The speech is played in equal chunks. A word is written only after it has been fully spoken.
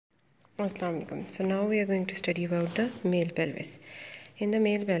Assalamu alaikum. So now we are going to study about the male pelvis. In the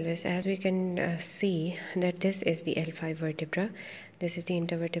male pelvis, as we can see that this is the L5 vertebra. This is the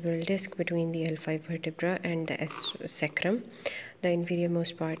intervertebral disc between the L5 vertebra and the sacrum. The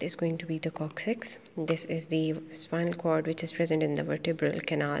inferior-most part is going to be the coccyx. This is the spinal cord which is present in the vertebral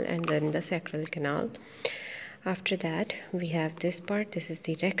canal and then the sacral canal. After that, we have this part. This is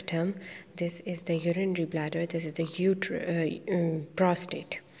the rectum. This is the urinary bladder. This is the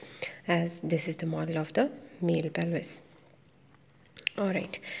prostate, as this is the model of the male pelvis.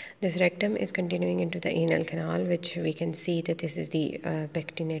 Alright, this rectum is continuing into the anal canal, which we can see that this is the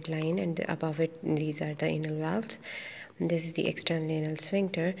pectinate line, and above it these are the anal valves. This is the external anal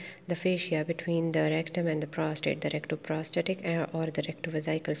sphincter, the fascia between the rectum and the prostate, the rectoprostatic or the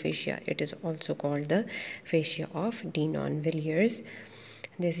rectovesical fascia. It is also called the fascia of Denon-Villiers.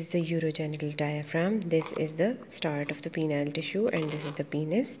 This is the urogenital diaphragm. This is the start of the penile tissue, and this is the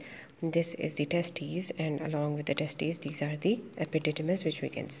penis. This is the testes, and along with the testes, these are the epididymis, which we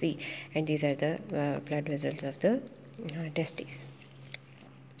can see, and these are the blood vessels of the testes,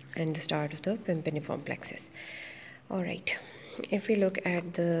 and the start of the tympaniform plexus. Alright, if we look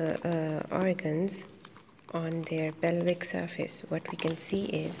at the organs on their pelvic surface, what we can see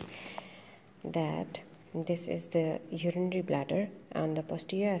is that this is the urinary bladder. On the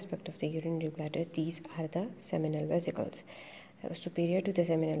posterior aspect of the urinary bladder, these are the seminal vesicles. Superior to the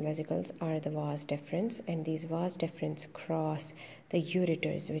seminal vesicles are the vas deferens, and these vas deferens cross the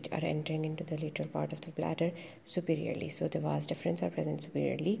ureters, which are entering into the lateral part of the bladder superiorly. So the vas deferens are present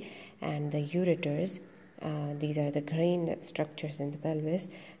superiorly, and the ureters, these are the green structures in the pelvis,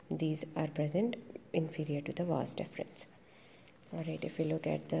 these are present inferior to the vas deferens. Alright, if we look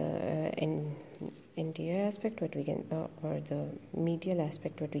at the anterior aspect, what we can or the medial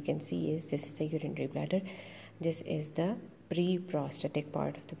aspect, what we can see is this is the urinary bladder. This is the pre-prostatic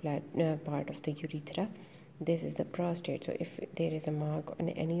part of the part of the urethra. This is the prostate. So if there is a mark on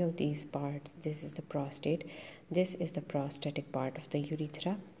any of these parts, this is the prostate. This is the prostatic part of the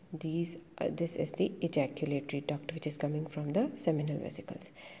urethra. This is the ejaculatory duct, which is coming from the seminal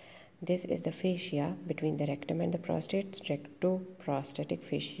vesicles. This is the fascia between the rectum and the prostate, rectoprostatic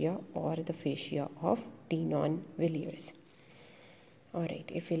fascia or the fascia of Denon-Villiers. Alright,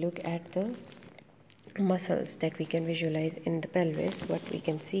 if we look at the muscles that we can visualize in the pelvis, what we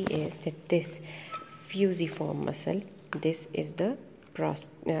can see is that this fusiform muscle, this is the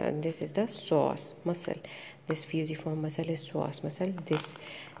psoas muscle. This fusiform muscle is psoas muscle. This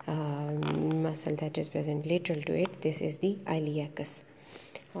muscle that is present lateral to it, this is the iliacus.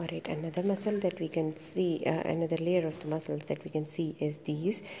 Alright, another muscle that we can see, another layer of the muscles that we can see is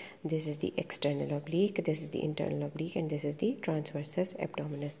these. This is the external oblique, this is the internal oblique, and this is the transversus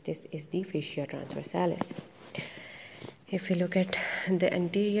abdominis. This is the fascia transversalis. If we look at the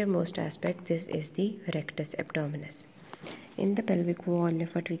anterior most aspect, this is the rectus abdominis. In the pelvic wall,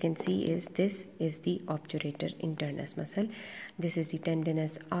 what we can see is this is the obturator internus muscle. This is the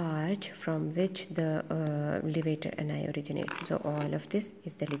tendinous arch from which the levator ani originates. So all of this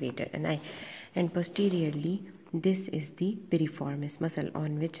is the levator ani. And posteriorly, this is the piriformis muscle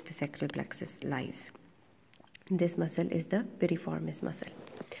on which the sacral plexus lies. This muscle is the piriformis muscle.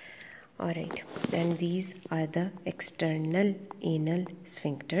 Alright, and these are the external anal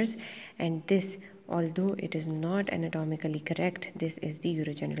sphincters, and this, although it is not anatomically correct, this is the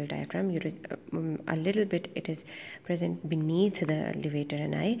urogenital diaphragm. A little bit it is present beneath the levator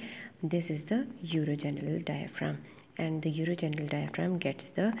ani. This is the urogenital diaphragm, and the urogenital diaphragm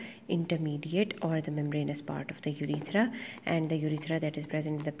gets the intermediate or the membranous part of the urethra, and the urethra that is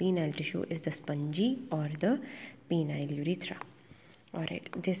present in the penile tissue is the spongy or the penile urethra. Alright,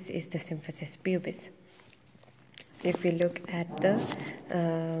 this is the symphysis pubis. If we look at the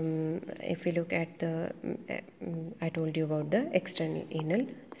I told you about the external anal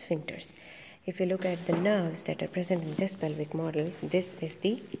sphincters. If you look at the nerves that are present in this pelvic model, this is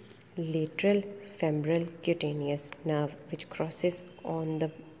the lateral femoral cutaneous nerve, which crosses on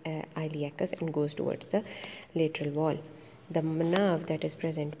the iliacus and goes towards the lateral wall. The nerve that is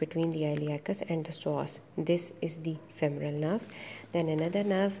present between the iliacus and the psoas, this is the femoral nerve. Then another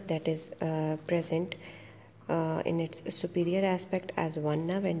nerve that is present in its superior aspect as one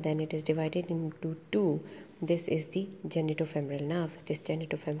nerve, and then it is divided into two. This is the genitofemoral nerve. This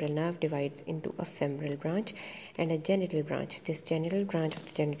genitofemoral nerve divides into a femoral branch and a genital branch. This genital branch of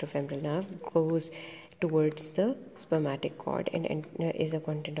the genitofemoral nerve goes towards the spermatic cord and is the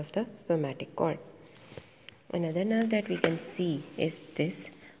content of the spermatic cord. Another nerve that we can see is this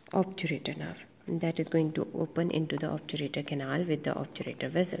obturator nerve, that is going to open into the obturator canal with the obturator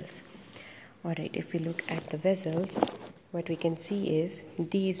vessels. Alright, if we look at the vessels, what we can see is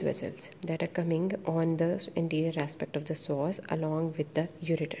these vessels that are coming on the anterior aspect of the psoas along with the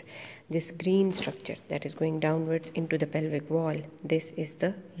ureter. This green structure that is going downwards into the pelvic wall, this is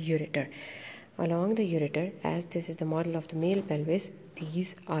the ureter. Along the ureter, as this is the model of the male pelvis,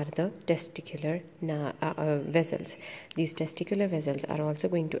 these are the testicular vessels. These testicular vessels are also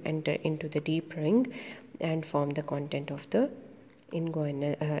going to enter into the deep ring and form the content of the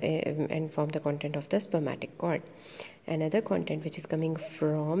spermatic cord. Another content which is coming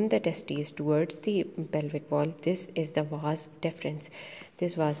from the testes towards the pelvic wall, this is the vas deferens.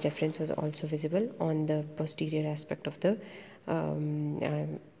 This vas deferens was also visible on the posterior aspect of the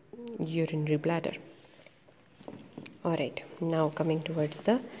urinary bladder. Alright, now coming towards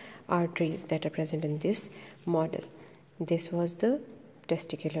the arteries that are present in this model. This was the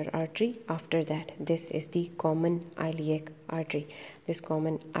testicular artery. After that, this is the common iliac artery. This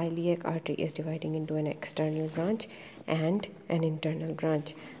common iliac artery is dividing into an external branch and an internal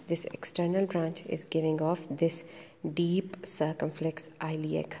branch. This external branch is giving off this deep circumflex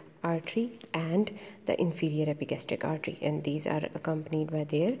iliac artery and the inferior epigastric artery, and these are accompanied by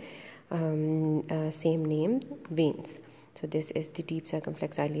their same name veins. So this is the deep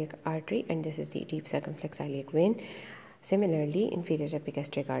circumflex iliac artery and this is the deep circumflex iliac vein. Similarly, inferior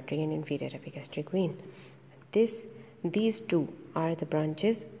epigastric artery and inferior epigastric vein. These two are the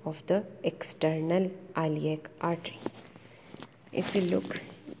branches of the external iliac artery. If we look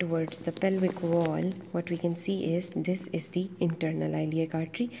towards the pelvic wall, what we can see is this is the internal iliac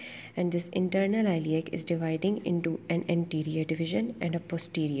artery, and this internal iliac is dividing into an anterior division and a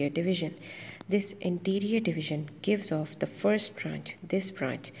posterior division. This anterior division gives off the first branch, this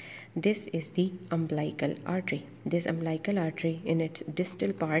branch. This is the umbilical artery. This umbilical artery in its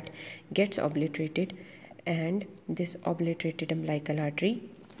distal part gets obliterated, and this obliterated umbilical artery,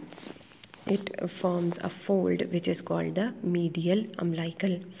 it forms a fold which is called the medial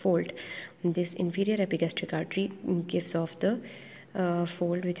umbilical fold. This inferior epigastric artery gives off the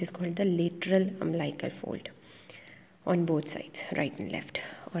fold which is called the lateral umbilical fold on both sides, right and left.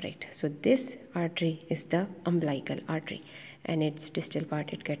 Alright, so this artery is the umbilical artery, and its distal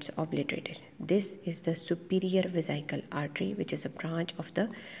part, it gets obliterated. This is the superior vesical artery, which is a branch of the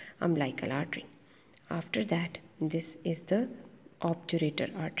umbilical artery. After that, this is the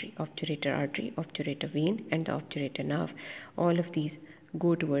obturator artery, obturator vein, and the obturator nerve. All of these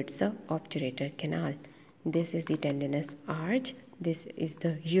go towards the obturator canal. This is the tendinous arch, this is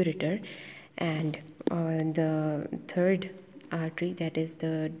the ureter, and the third artery, that is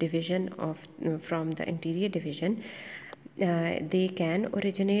the division of from the anterior division. They can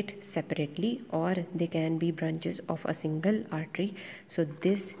originate separately or they can be branches of a single artery. So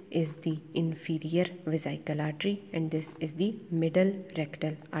this is the inferior vesical artery and this is the middle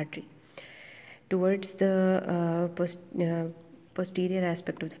rectal artery. Towards the posterior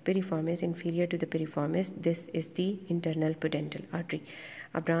aspect of the piriformis, inferior to the piriformis, this is the internal pudendal artery.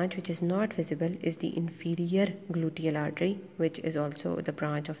 A branch which is not visible is the inferior gluteal artery, which is also the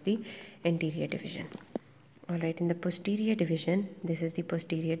branch of the anterior division. Alright, in the posterior division, this is the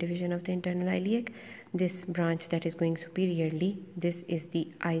posterior division of the internal iliac. This branch that is going superiorly, this is the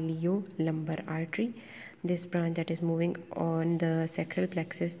iliolumbar artery. This branch that is moving on the sacral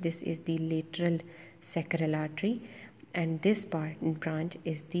plexus, this is the lateral sacral artery. And this branch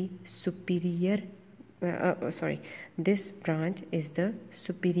is the superior, this branch is the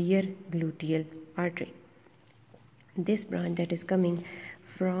superior gluteal artery. This branch that is coming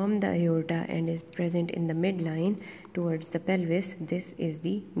from the aorta and is present in the midline towards the pelvis, this is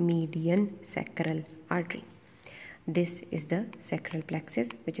the median sacral artery. This is the sacral plexus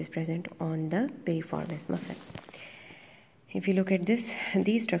which is present on the piriformis muscle. If you look at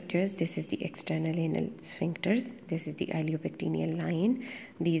these structures, this is the external anal sphincters, this is the iliopectineal line,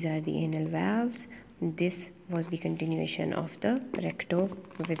 these are the anal valves. This was the continuation of the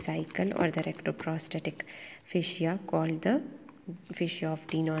rectovesical or the rectoprostatic fascia called the fascia of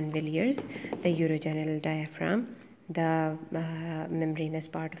Denon-Villiers, the urogenital diaphragm, the membranous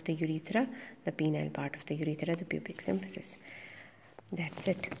part of the urethra, the penile part of the urethra, the pubic symphysis. That's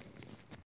it.